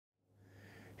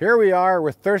Here we are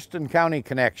with Thurston County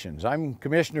Connections. I'm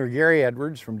Commissioner Gary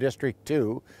Edwards from District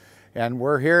 2, and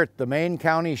we're here at the main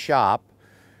county shop.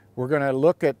 We're going to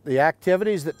look at the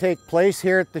activities that take place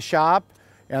here at the shop,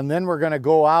 and then we're going to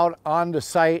go out on the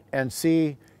site and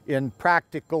see in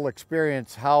practical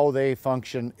experience how they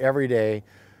function every day,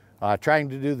 trying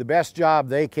to do the best job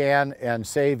they can and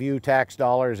save you tax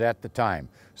dollars at the time.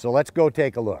 So let's go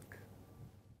take a look.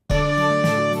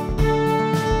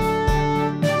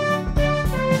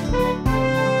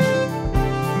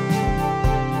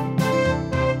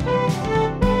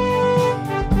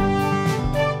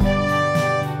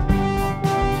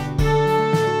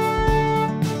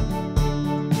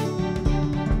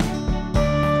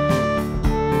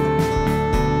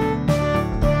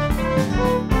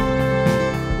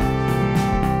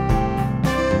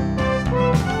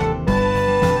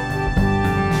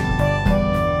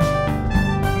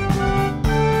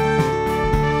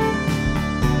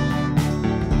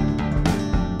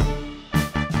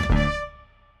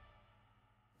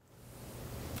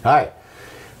 Hi,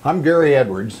 I'm Gary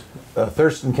Edwards,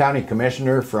 Thurston County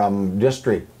Commissioner from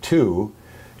District 2,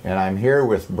 and I'm here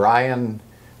with Brian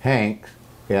Hank,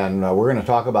 and we're going to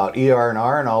talk about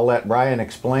ER&R, and I'll let Brian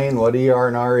explain what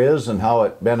ER&R is and how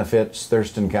it benefits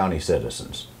Thurston County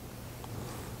citizens.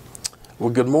 Well,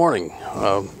 good morning.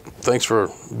 Thanks for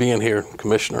being here,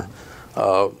 Commissioner.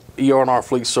 ER&R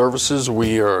Fleet Services,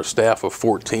 we are a staff of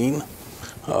 14.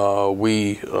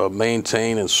 We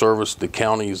maintain and service the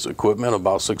county's equipment,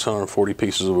 about 640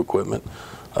 pieces of equipment.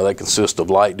 That consists of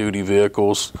light-duty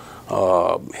vehicles,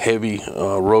 heavy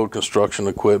road construction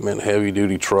equipment,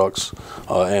 heavy-duty trucks,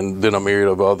 and then a myriad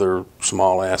of other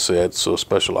small assets, so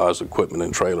specialized equipment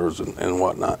and trailers and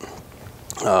whatnot.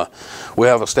 We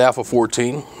have a staff of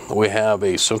 14. We have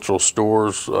a central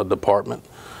stores department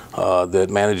that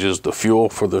manages the fuel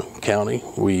for the county.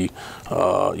 We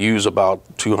use about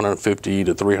 250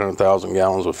 to 300,000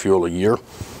 gallons of fuel a year.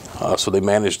 So they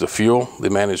manage the fuel. They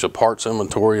manage a parts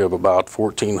inventory of about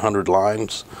 1,400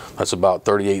 lines. That's about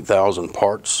 38,000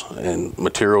 parts and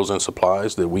materials and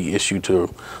supplies that we issue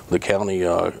to the county,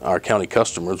 our county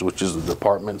customers, which is the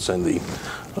departments and the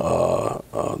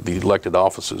elected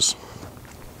offices.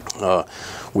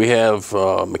 We have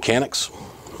mechanics.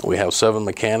 We have 7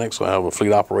 mechanics. We have a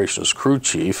fleet operations crew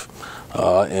chief,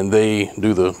 and they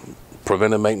do the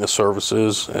preventive maintenance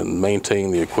services and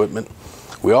maintain the equipment.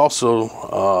 We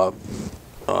also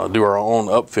do our own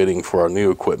upfitting for our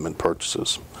new equipment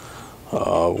purchases.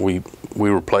 We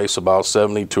replace about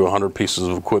 70 to 100 pieces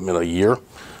of equipment a year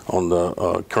on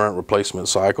the current replacement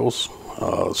cycles,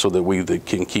 so that we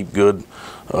can keep good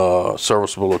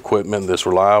serviceable equipment that's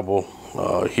reliable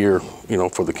here,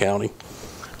 for the county.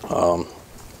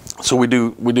 So we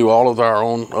do all of our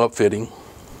own upfitting.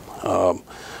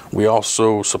 We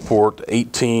also support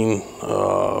 18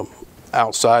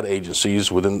 outside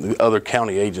agencies within the other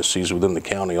county agencies within the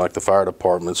county, like the fire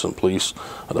departments and police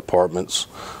departments.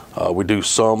 We do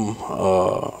some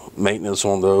maintenance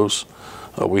on those.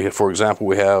 For example,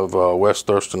 we have West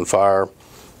Thurston Fire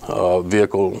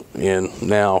vehicle in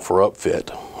now for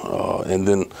upfit. And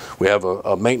then we have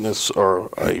a maintenance or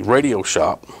a radio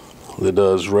shop that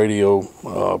does radio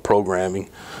programming.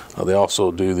 They also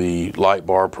do the light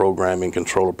bar programming,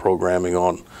 controller programming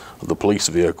on the police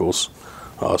vehicles.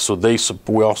 So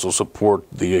we also support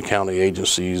the county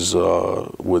agencies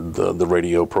with the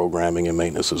radio programming and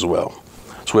maintenance as well.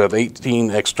 So we have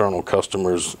 18 external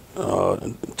customers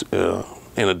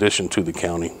in addition to the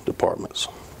county departments.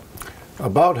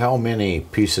 About how many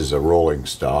pieces of rolling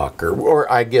stock, or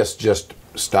I guess just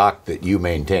stock that you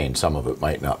maintain? Some of it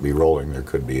might not be rolling, there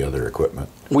could be other equipment.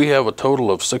 We have a total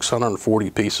of 640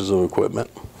 pieces of equipment.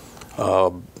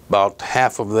 About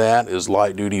half of that is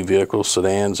light-duty vehicles,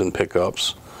 sedans and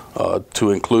pickups,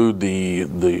 to include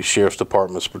the Sheriff's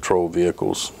Department's patrol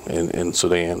vehicles and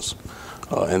sedans.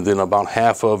 And then about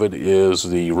half of it is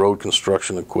the road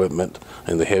construction equipment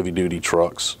and the heavy-duty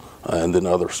trucks, and then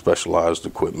other specialized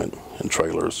equipment and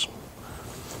trailers.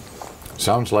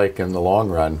 Sounds like in the long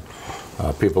run,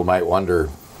 people might wonder,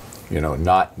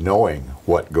 not knowing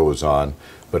what goes on,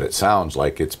 but it sounds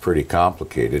like it's pretty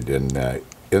complicated. And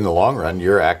in the long run,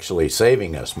 you're actually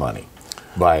saving us money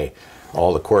by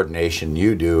all the coordination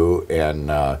you do,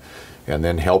 and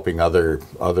then helping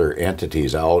other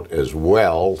entities out as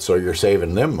well. So you're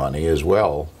saving them money as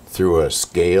well through a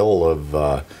scale of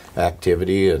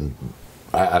activity. And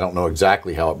I don't know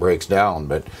exactly how it breaks down,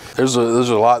 but there's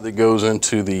a lot that goes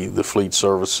into the fleet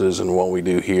services and what we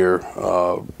do here.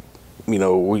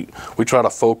 We try to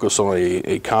focus on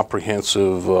a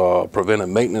comprehensive preventive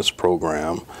maintenance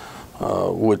program,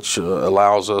 which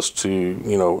allows us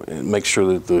to make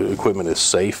sure that the equipment is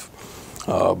safe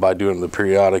by doing the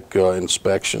periodic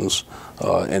inspections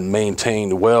and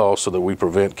maintained well so that we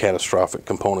prevent catastrophic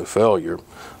component failure,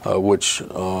 which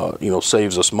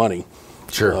saves us money.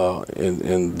 Sure.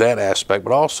 In that aspect,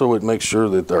 but also it makes sure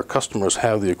that our customers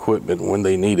have the equipment when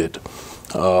they need it,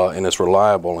 and it's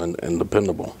reliable and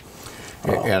dependable.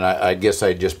 And I guess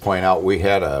I'd just point out we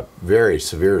had a very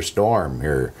severe storm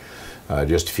here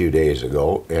just a few days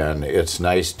ago, and it's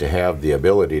nice to have the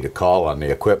ability to call on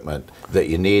the equipment that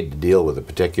you need to deal with a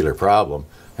particular problem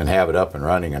and have it up and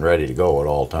running and ready to go at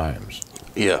all times.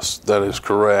 Yes, that is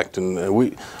correct, and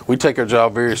we take our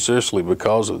job very seriously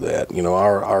because of that.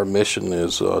 Our mission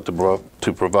is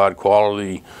to provide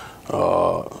quality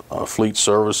fleet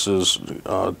services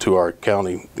to our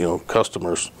county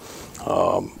customers,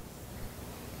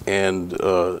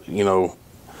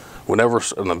 whenever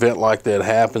an event like that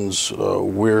happens,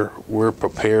 we're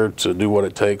prepared to do what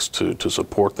it takes to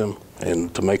support them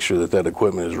and to make sure that that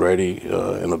equipment is ready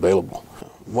and available.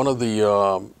 One of the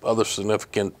other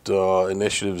significant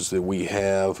initiatives that we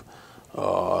have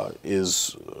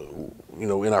is,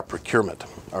 in our procurement,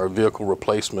 our vehicle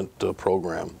replacement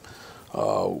program.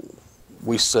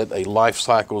 We set a life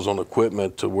cycles on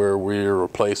equipment to where we're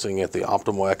replacing at the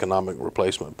optimal economic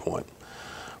replacement point,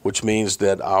 which means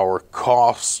that our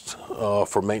cost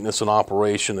for maintenance and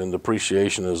operation and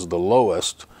depreciation is the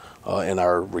lowest, and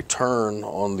our return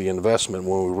on the investment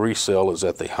when we resell is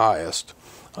at the highest.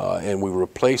 And we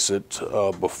replace it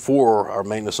before our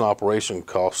maintenance and operation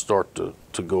costs start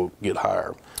to get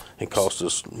higher and cost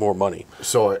us more money.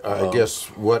 So I guess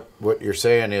what you're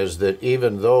saying is that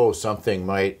even though something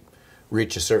might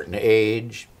reach a certain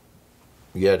age,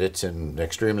 yet it's in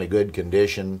extremely good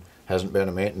condition, hasn't been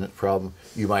a maintenance problem,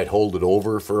 you might hold it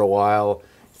over for a while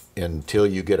until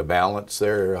you get a balance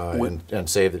there and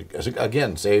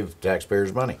save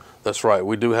taxpayers money. That's right.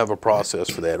 We do have a process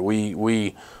for that.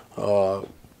 We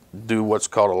do what's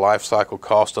called a life cycle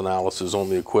cost analysis on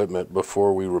the equipment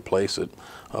before we replace it.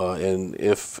 And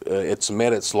if it's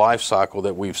met its life cycle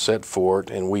that we've set for it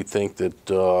and we think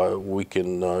that we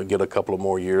can get a couple of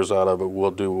more years out of it,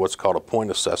 we'll do what's called a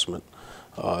point assessment.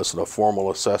 It's a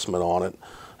formal assessment on it.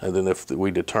 And then if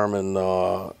we determine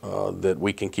that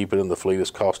we can keep it in the fleet,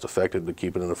 it's cost effective to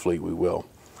keep it in the fleet, we will.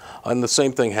 And the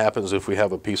same thing happens if we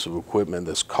have a piece of equipment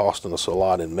that's costing us a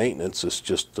lot in maintenance. It's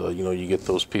just, you get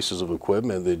those pieces of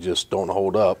equipment that just don't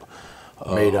hold up.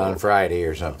 Made on Friday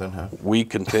or something, huh? We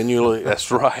continually,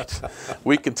 that's right.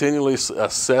 We continually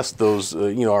assess those,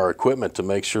 our equipment to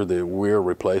make sure that we're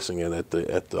replacing it at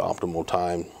the optimal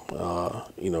time,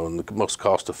 in the most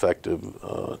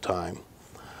cost-effective time.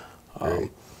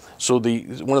 So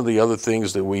one of the other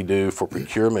things that we do for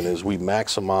procurement is we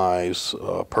maximize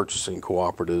purchasing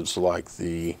cooperatives like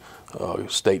the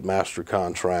State Master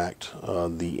Contract,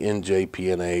 the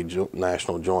NJPNA,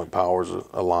 National Joint Powers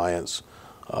Alliance,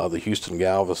 the Houston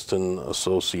Galveston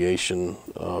Association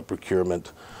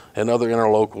procurement, and other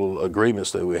interlocal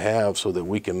agreements that we have so that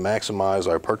we can maximize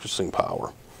our purchasing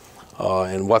power.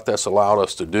 And what that's allowed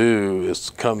us to do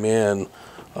is come in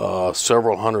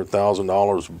several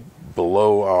 $100,000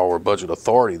 below our budget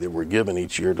authority that we're given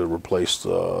each year to replace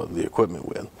the equipment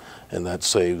with, and that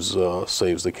saves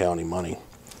the county money.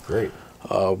 Great.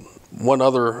 One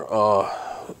other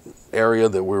area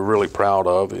that we're really proud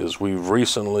of is we've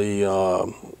recently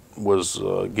was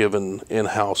given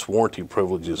in-house warranty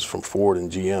privileges from Ford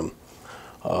and GM.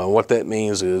 What that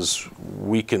means is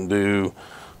we can do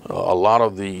a lot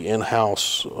of the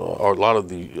in-house or a lot of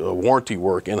the warranty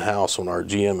work in-house on our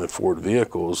GM and Ford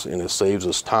vehicles, and it saves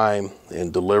us time in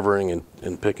delivering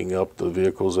and picking up the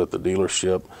vehicles at the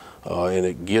dealership, and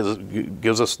it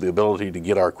gives us the ability to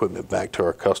get our equipment back to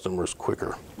our customers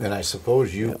quicker. And I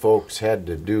suppose you folks had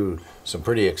to do some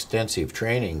pretty extensive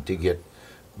training to get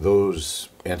those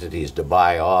entities to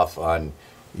buy off on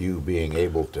you being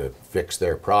able to fix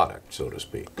their product, so to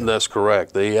speak. That's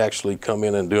correct. They actually come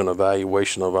in and do an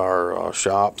evaluation of our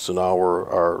shops and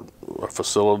our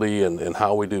facility and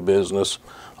how we do business,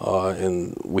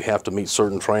 and we have to meet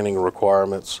certain training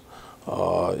requirements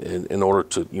in order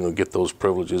to get those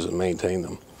privileges and maintain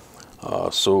them.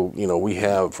 So we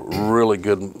have really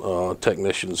good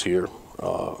technicians here,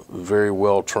 very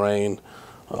well trained,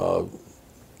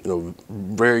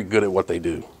 very good at what they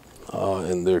do.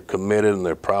 And they're committed and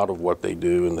they're proud of what they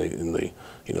do, and they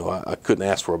I couldn't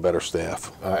ask for a better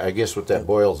staff. I guess what that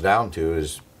boils down to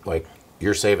is, like,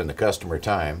 you're saving the customer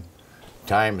time,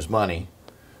 time's money,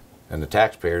 and the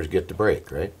taxpayers get the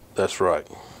break, right? That's right.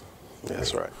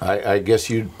 That's right. I guess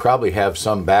you'd probably have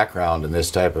some background in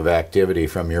this type of activity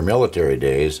from your military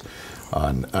days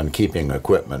on keeping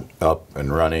equipment up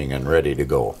and running and ready to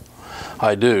go.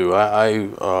 I do. I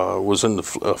was in the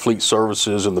fleet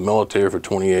services in the military for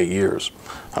 28 years.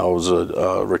 I was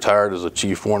retired as a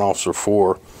Chief Warrant Officer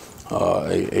 4,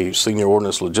 a Senior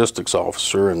Ordnance Logistics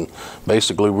Officer, and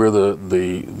basically we're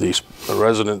the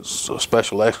resident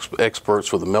special experts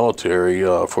for the military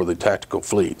for the tactical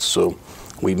fleets. So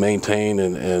we maintain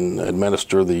and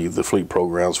administer the fleet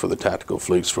programs for the tactical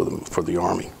fleets for the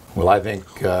Army. Well, I think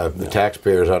the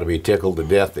taxpayers ought to be tickled to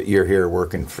death that you're here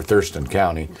working for Thurston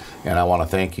County, and I want to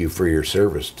thank you for your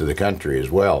service to the country as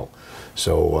well.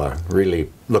 So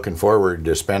really looking forward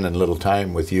to spending a little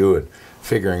time with you and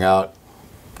figuring out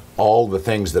all the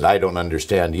things that I don't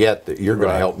understand yet that you're going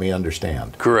to help me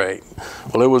understand. Great.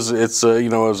 Well, it's you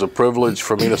know, it was a privilege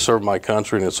for me to serve my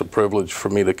country, and it's a privilege for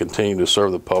me to continue to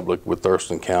serve the public with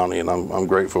Thurston County, and I'm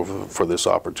grateful for this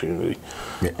opportunity.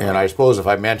 And I suppose if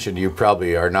I mentioned you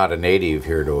probably are not a native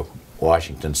here to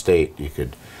Washington State, you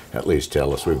could at least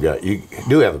tell us. You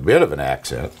do have a bit of an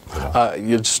accent.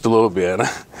 Just a little bit.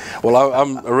 Well,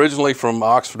 I'm originally from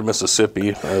Oxford,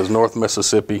 Mississippi. North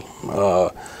Mississippi.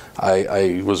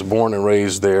 I was born and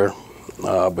raised there,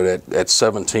 but at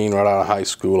 17, right out of high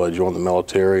school, I joined the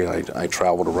military. I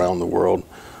traveled around the world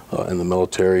in the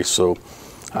military, so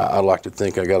I like to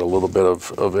think I got a little bit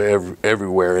of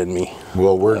everywhere in me.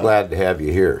 Well, we're glad to have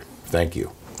you here. Thank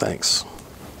you. Thanks.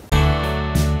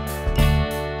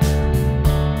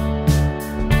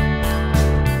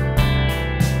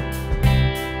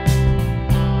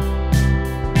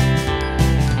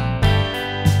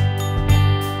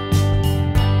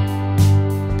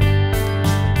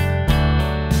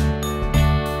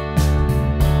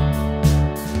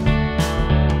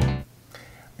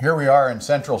 Here we are in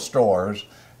Central Stores,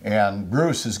 and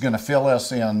Bruce is going to fill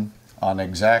us in on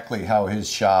exactly how his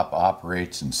shop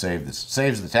operates and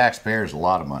saves the taxpayers a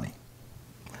lot of money.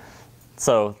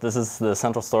 So this is the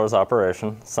Central Stores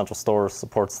operation. Central Stores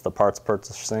supports the parts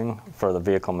purchasing for the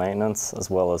vehicle maintenance,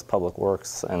 as well as public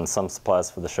works and some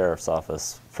supplies for the sheriff's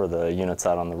office for the units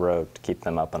out on the road to keep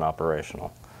them up and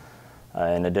operational.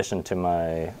 In addition to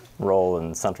my role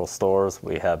in Central Stores,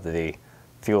 we have the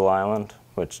fuel island,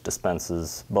 which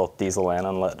dispenses both diesel and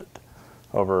unleaded,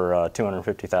 over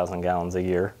 250,000 gallons a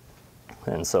year.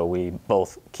 And so we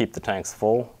both keep the tanks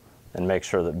full and make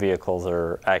sure that vehicles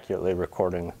are accurately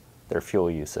recording their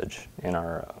fuel usage in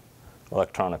our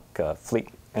electronic fleet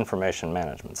information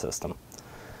management system.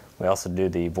 We also do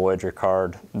the Voyager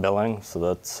card billing, so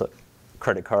that's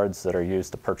credit cards that are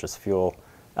used to purchase fuel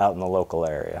out in the local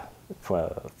area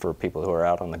for people who are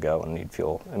out on the go and need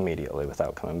fuel immediately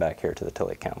without coming back here to the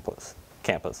Tilley campus.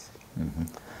 Mm-hmm.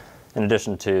 In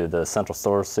addition to the Central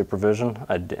Stores supervision,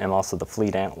 I am also the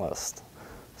fleet analyst.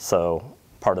 So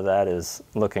part of that is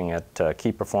looking at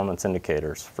key performance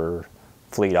indicators for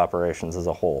fleet operations as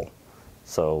a whole.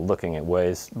 So looking at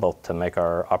ways both to make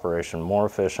our operation more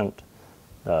efficient,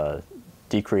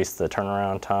 decrease the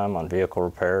turnaround time on vehicle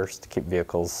repairs to keep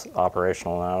vehicles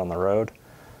operational and out on the road,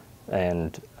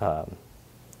 and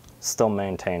still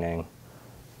maintaining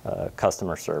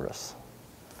customer service.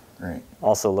 Right.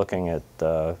 Also looking at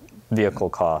vehicle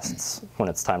costs when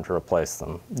it's time to replace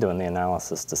them, doing the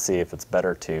analysis to see if it's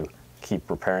better to keep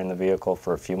repairing the vehicle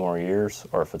for a few more years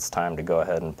or if it's time to go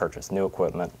ahead and purchase new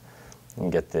equipment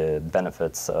and get the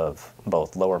benefits of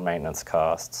both lower maintenance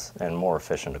costs and more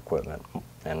efficient equipment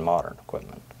and modern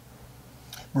equipment.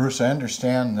 Bruce, I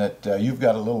understand that you've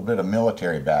got a little bit of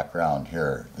military background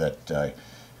here that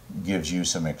gives you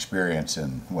some experience in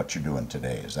what you're doing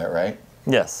today. Is that right?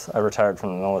 Yes, I retired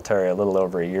from the military a little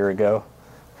over a year ago,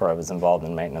 where I was involved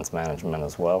in maintenance management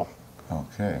as well.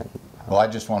 Okay. Well, I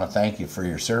just want to thank you for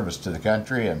your service to the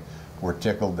country, and we're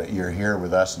tickled that you're here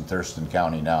with us in Thurston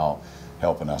County now,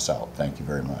 helping us out. Thank you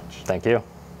very much. Thank you.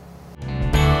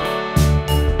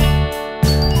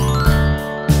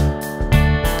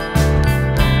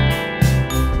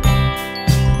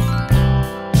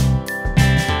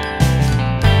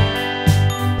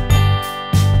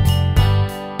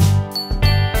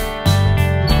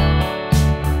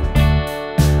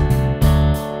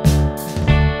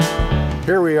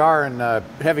 Here we are in the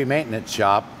heavy maintenance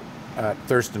shop at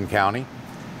Thurston County,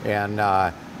 and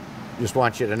just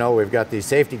want you to know we've got these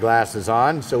safety glasses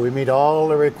on, so we meet all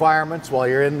the requirements while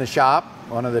you're in the shop.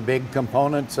 One of the big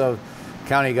components of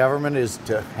county government is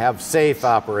to have safe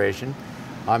operation.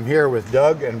 I'm here with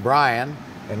Doug and Brian,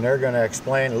 and they're going to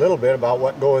explain a little bit about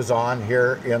what goes on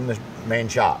here in the main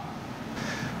shop.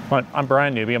 I'm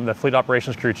Brian Newby. I'm the Fleet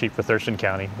Operations Crew Chief for Thurston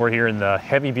County. We're here in the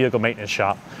heavy vehicle maintenance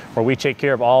shop where we take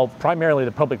care of primarily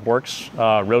the Public Works,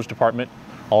 Roads Department,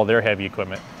 all of their heavy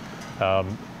equipment.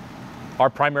 Our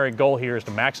primary goal here is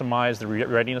to maximize the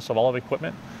readiness of all of the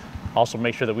equipment, also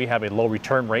make sure that we have a low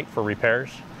return rate for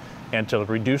repairs, and to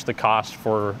reduce the cost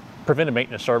for preventive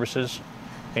maintenance services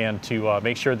and to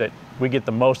make sure that we get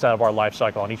the most out of our life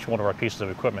cycle on each one of our pieces of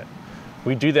equipment.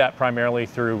 We do that primarily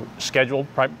through scheduled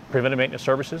preventive maintenance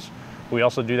services. We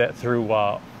also do that through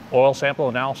oil sample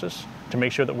analysis to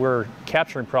make sure that we're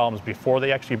capturing problems before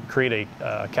they actually create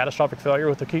a catastrophic failure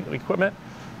with the equipment,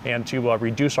 and to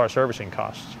reduce our servicing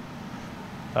costs.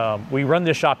 We run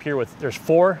this shop here with, there's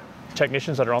 4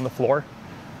 technicians that are on the floor.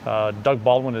 Doug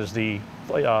Baldwin is the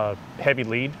heavy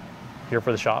lead here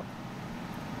for the shop.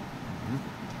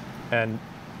 And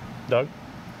Doug?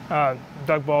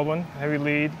 Doug Baldwin, heavy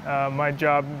lead. My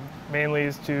job mainly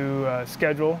is to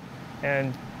schedule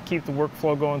and keep the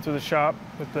workflow going through the shop,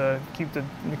 keep the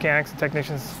mechanics and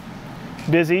technicians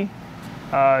busy,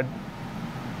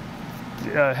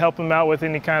 help them out with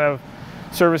any kind of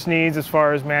service needs as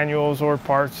far as manuals or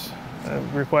parts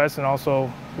requests, and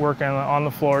also work on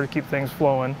the floor to keep things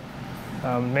flowing.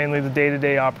 Mainly the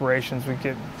day-to-day operations, we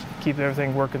keep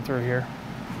everything working through here.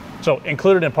 So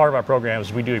included in part of our program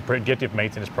is we do a predictive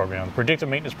maintenance program. The predictive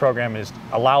maintenance program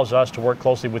allows us to work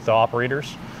closely with the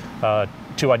operators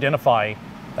to identify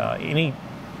any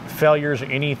failures or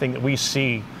anything that we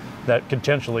see that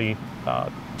potentially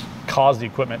cause the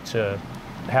equipment to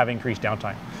have increased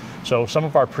downtime. So some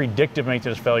of our predictive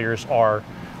maintenance failures are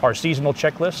our seasonal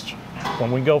checklists.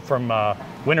 When we go from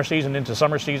winter season into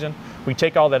summer season, we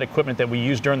take all that equipment that we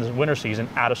use during the winter season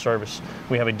out of service.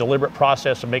 We have a deliberate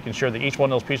process of making sure that each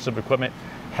one of those pieces of equipment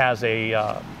has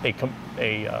a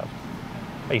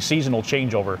seasonal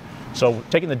changeover. So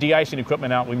taking the de-icing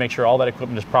equipment out, we make sure all that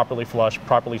equipment is properly flushed,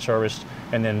 properly serviced,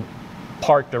 and then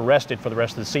parked or rested for the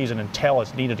rest of the season until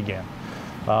it's needed again.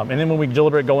 And then when we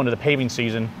deliberately go into the paving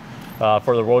season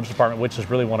for the roads department, which is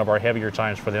really one of our heavier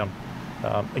times for them,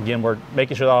 again, we're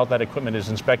making sure that all that equipment is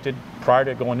inspected prior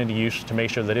to going into use to make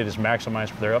sure that it is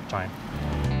maximized for their uptime.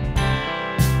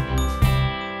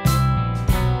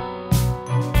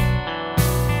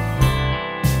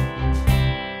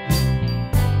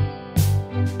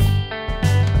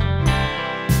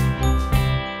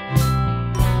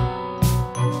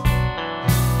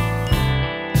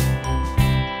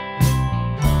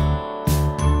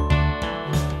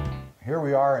 Here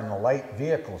we are in the light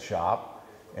vehicle shop.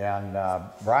 And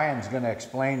Brian's going to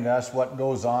explain to us what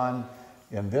goes on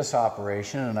in this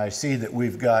operation. And I see that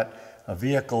we've got a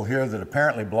vehicle here that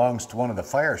apparently belongs to one of the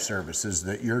fire services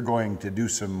that you're going to do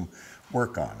some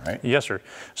work on, right? Yes, sir.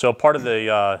 So part of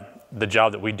the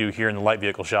job that we do here in the light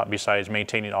vehicle shop, besides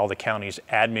maintaining all the county's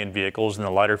admin vehicles and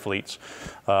the lighter fleets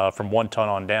from 1 ton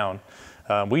on down,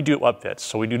 we do upfits,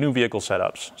 so we do new vehicle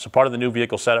setups. So part of the new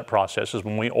vehicle setup process is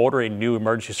when we order a new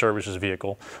emergency services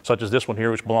vehicle, such as this one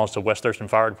here, which belongs to West Thurston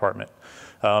Fire Department.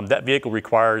 That vehicle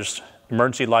requires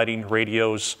emergency lighting,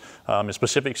 radios, and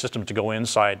specific systems to go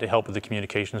inside to help with the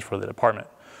communications for the department.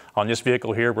 On this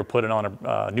vehicle here, we're putting on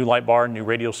a new light bar, new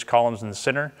radio columns in the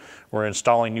center. We're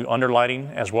installing new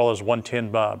underlighting as well as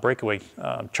 110 breakaway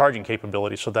charging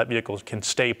capability so that vehicle can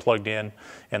stay plugged in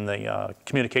and the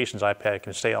communications iPad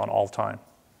can stay on all the time.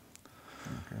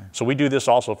 Okay. So we do this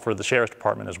also for the Sheriff's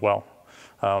Department as well.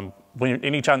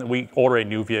 Anytime that we order a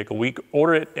new vehicle, we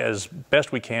order it as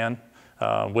best we can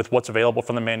with what's available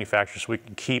from the manufacturer so we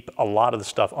can keep a lot of the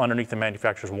stuff underneath the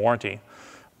manufacturer's warranty.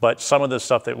 But some of the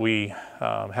stuff that we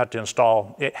have to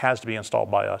install, it has to be installed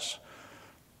by us.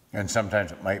 And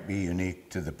sometimes it might be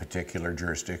unique to the particular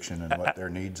jurisdiction and what their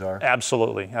needs are?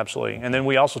 Absolutely, absolutely. And then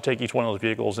we also take each one of those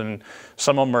vehicles, and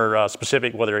some of them are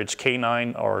specific, whether it's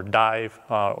K9 or dive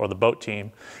or the boat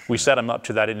team. We set them up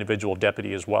to that individual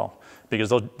deputy as well, because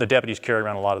the deputies carry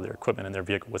around a lot of their equipment in their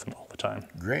vehicle with them all the time.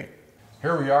 Great.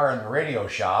 Here we are in the radio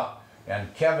shop,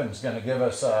 and Kevin's going to give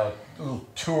us a little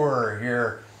tour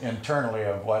here internally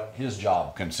of what his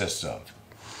job consists of.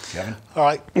 Kevin? All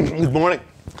right, good morning.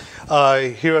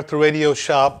 Here at the radio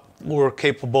shop, we're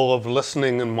capable of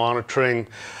listening and monitoring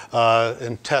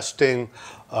and testing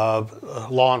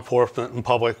law enforcement and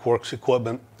public works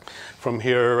equipment. From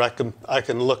here, I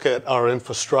can look at our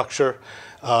infrastructure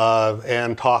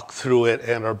and talk through it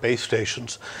and our base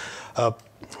stations.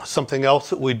 Something else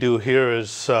that we do here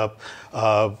is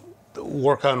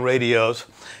work on radios,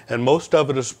 and most of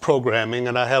it is programming,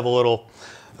 and I have a little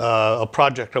a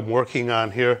project I'm working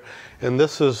on here, and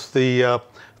this is the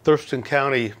Thurston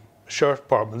County Sheriff's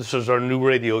Department. This is our new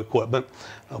radio equipment.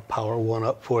 I'll power one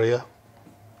up for you.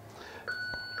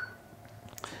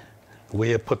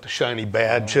 We have put the shiny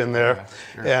badge in there.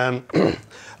 Sure. And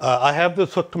I have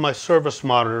this hooked to my service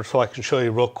monitor so I can show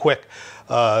you real quick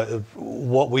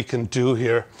what we can do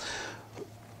here.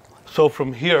 So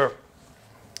from here,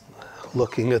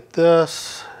 looking at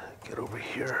this, get over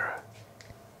here.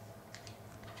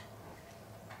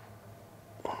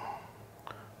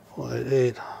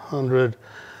 800,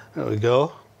 there we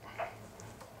go.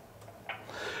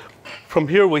 From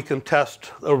here we can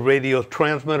test a radio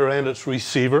transmitter and its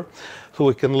receiver. So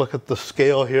we can look at the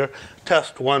scale here.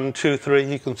 Test 1, 2,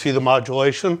 3, you can see the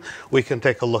modulation. We can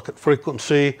take a look at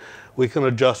frequency. We can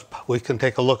adjust, we can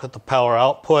take a look at the power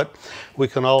output. We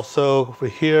can also, over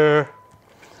here,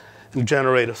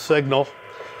 generate a signal,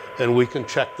 and we can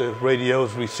check the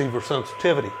radio's receiver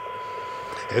sensitivity.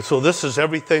 And so this is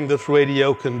everything this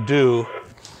radio can do,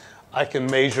 I can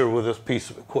measure with this piece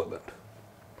of equipment.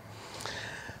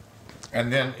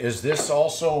 And then is this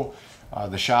also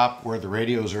the shop where the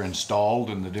radios are installed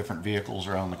in the different vehicles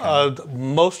around the country?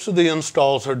 Most of the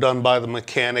installs are done by the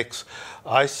mechanics.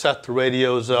 I set the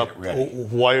radios up,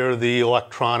 wire the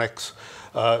electronics,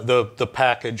 the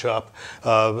package up.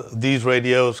 These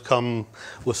radios come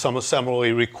with some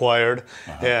assembly required,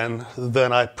 and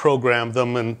then I program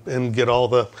them and get all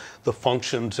the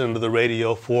functions into the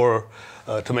radio for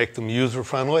to make them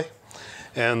user-friendly.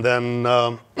 And then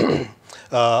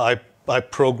I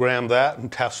program that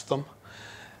and test them.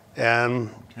 And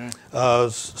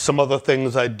some other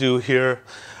things I do here.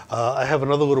 I have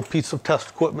another little piece of test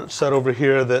equipment set over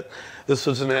here that this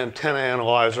is an antenna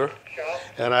analyzer.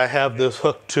 And I have this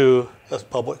hooked to, that's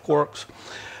Public Works.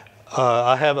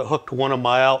 I have it hooked to one of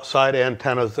my outside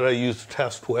antennas that I use to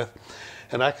test with.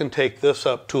 And I can take this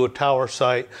up to a tower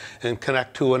site and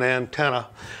connect to an antenna.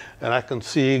 And I can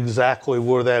see exactly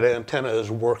where that antenna is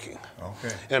working.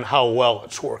 Okay. And how well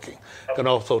it's working. I can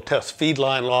also test feed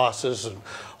line losses and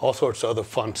all sorts of other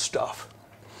fun stuff.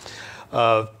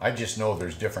 I just know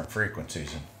there's different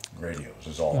frequencies in radios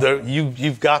is all.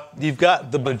 You've got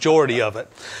the majority of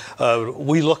it.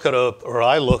 We look at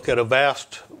I look at a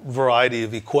vast variety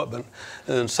of equipment,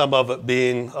 and some of it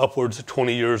being upwards of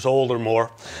 20 years old or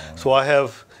more. So I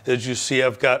have, as you see,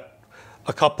 I've got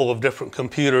a couple of different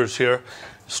computers here,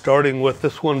 starting with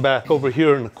this one back over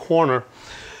here in the corner,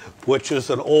 which is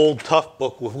an old tough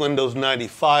book with Windows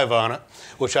 95 on it,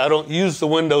 which I don't use the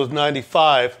Windows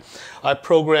 95. I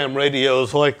program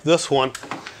radios like this one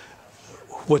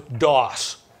with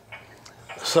DOS.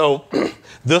 So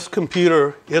this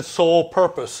computer, its sole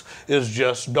purpose is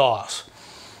just DOS.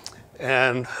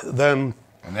 And then...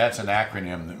 And that's an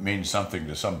acronym that means something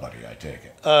to somebody, I take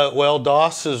it. Well,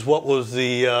 DOS is what was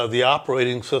the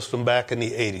operating system back in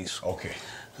the 80s. Okay.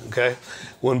 Okay,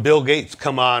 when Bill Gates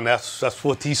come on, that's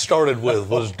what he started with,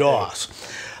 was DOS.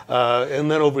 And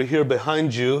then over here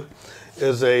behind you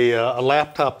is a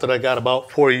laptop that I got about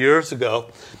 4 years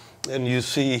ago, and you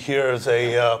see here is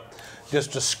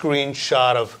just a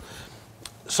screenshot of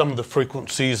some of the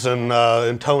frequencies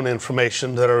and tone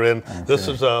information that are in. Okay. This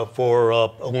is for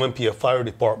Olympia Fire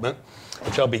Department,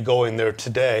 which I'll be going there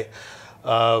today,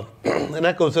 and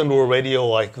that goes into a radio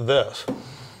like this.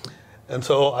 And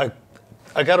so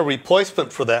I got a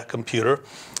replacement for that computer,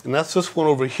 and that's this one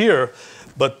over here,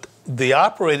 but the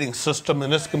operating system in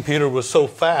this computer was so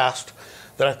fast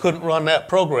that I couldn't run that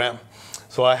program.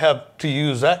 So I have to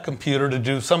use that computer to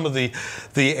do some of the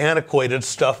antiquated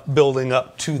stuff building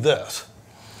up to this.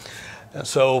 And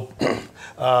so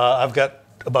I've got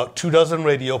about 24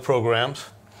 radio programs.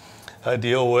 I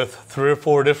deal with 3 or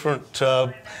 4 different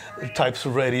types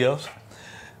of radios.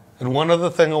 And one other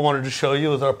thing I wanted to show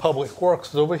you is our Public Works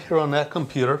is over here on that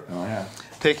computer. Oh, yeah.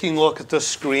 Taking a look at this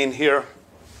screen here.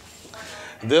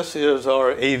 This is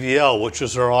our AVL, which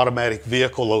is our automatic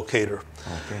vehicle locator.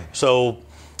 Okay. So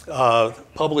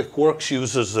Public Works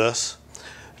uses this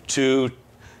to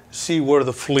see where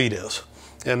the fleet is.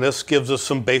 And this gives us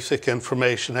some basic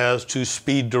information as to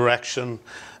speed, direction,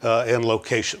 and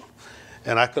location.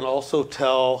 And I can also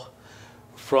tell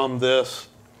from this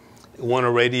when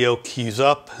a radio keys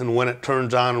up and when it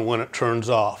turns on and when it turns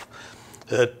off.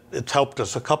 It's helped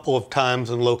us a couple of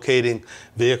times in locating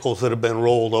vehicles that have been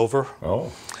rolled over.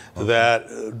 Oh, okay.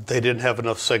 That they didn't have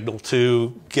enough signal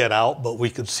to get out, but we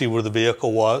could see where the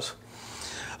vehicle was.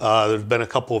 There's been a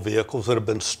couple of vehicles that have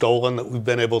been stolen that we've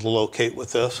been able to locate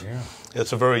with this. Yeah.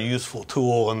 It's a very useful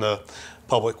tool in the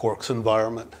Public Works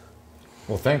environment.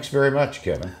 Well, thanks very much,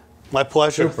 Kevin. My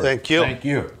pleasure. Super. Thank you. Thank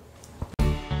you.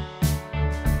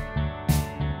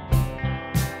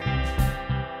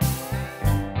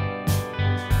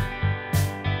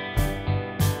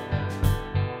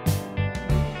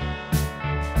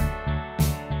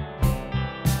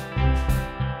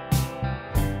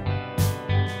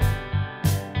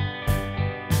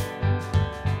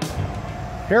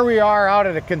 Here we are out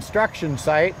at a construction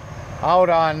site out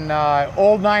on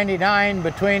Old 99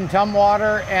 between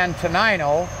Tumwater and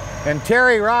Tenino, and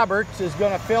Terry Roberts is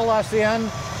going to fill us in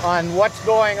on what's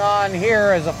going on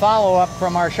here as a follow-up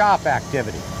from our shop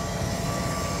activity.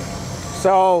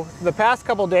 So the past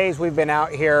couple days we've been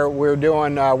out here, we're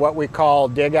doing what we call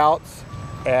dig outs,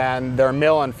 and they're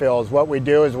mill and fills. What we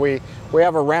do is we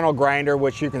have a rental grinder,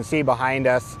 which you can see behind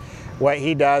us. What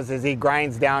he does is he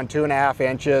grinds down 2.5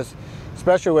 inches.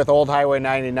 Especially with Old Highway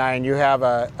 99, you have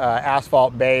a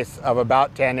asphalt base of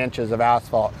about 10 inches of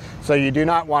asphalt. So you do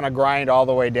not want to grind all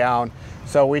the way down.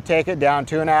 So we take it down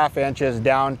 2.5 inches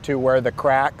down to where the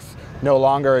cracks no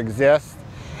longer exist,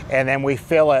 and then we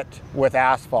fill it with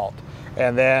asphalt.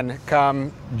 And then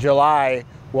come July,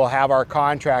 we'll have our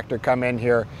contractor come in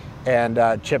here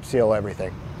and chip seal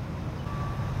everything.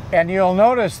 And you'll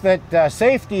notice that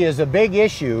safety is a big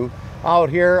issue out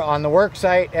here on the work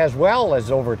site as well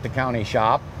as over at the county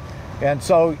shop. And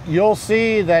so you'll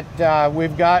see that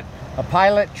we've got a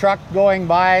pilot truck going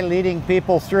by leading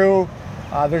people through.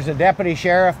 There's a deputy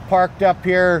sheriff parked up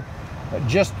here,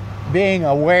 just being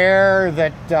aware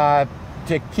that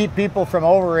to keep people from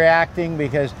overreacting,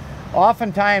 because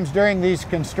oftentimes during these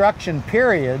construction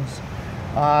periods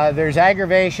there's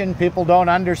aggravation. People don't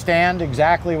understand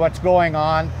exactly what's going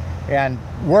on, and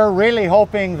we're really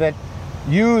hoping that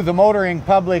you, the motoring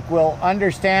public, will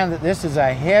understand that this is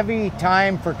a heavy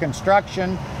time for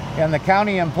construction, and the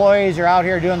county employees are out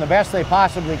here doing the best they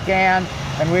possibly can,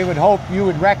 and we would hope you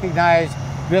would recognize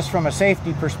this from a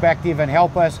safety perspective and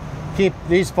help us keep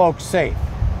these folks safe.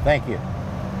 Thank you.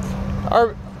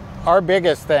 Our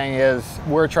biggest thing is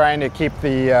we're trying to keep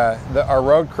our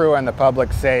road crew and the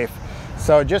public safe.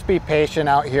 So just be patient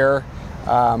out here.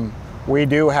 We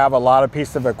do have a lot of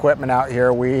pieces of equipment out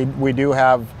here. We do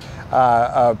have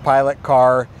a pilot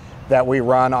car that we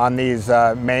run on these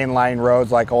mainline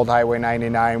roads like Old Highway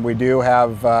 99. We do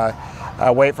have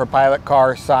wait for pilot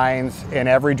car signs in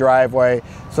every driveway.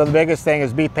 So the biggest thing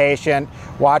is be patient,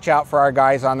 watch out for our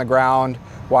guys on the ground,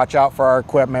 watch out for our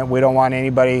equipment. We don't want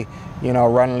anybody, you know,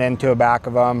 running into the back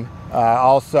of them.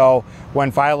 Also,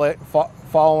 when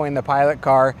following the pilot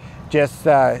car, just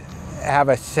have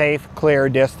a safe, clear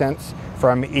distance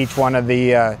from each one of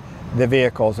the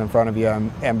vehicles in front of you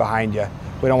and behind you.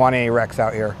 We don't want any wrecks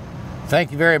out here.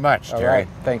 Thank you very much, Terry. All right,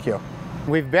 thank you.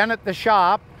 We've been at the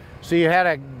shop, so you had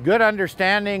a good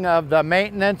understanding of the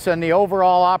maintenance and the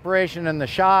overall operation in the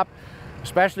shop,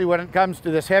 especially when it comes to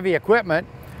this heavy equipment.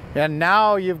 And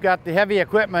now you've got the heavy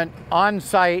equipment on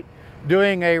site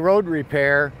doing a road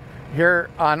repair here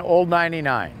on Old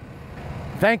 99.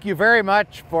 Thank you very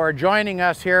much for joining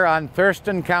us here on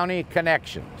Thurston County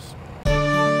Connections.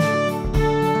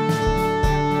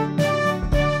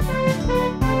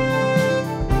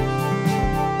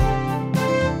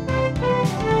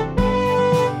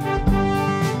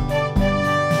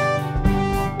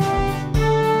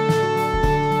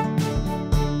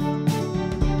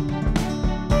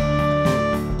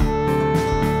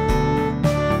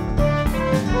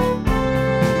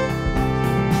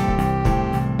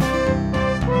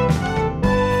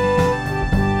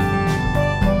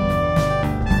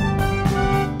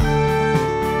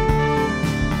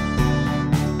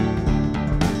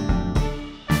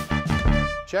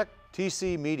 Check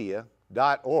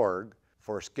tcmedia.org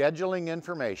for scheduling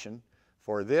information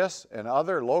for this and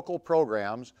other local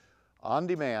programs on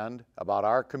demand about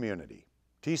our community.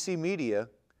 TC Media,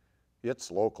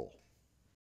 it's local.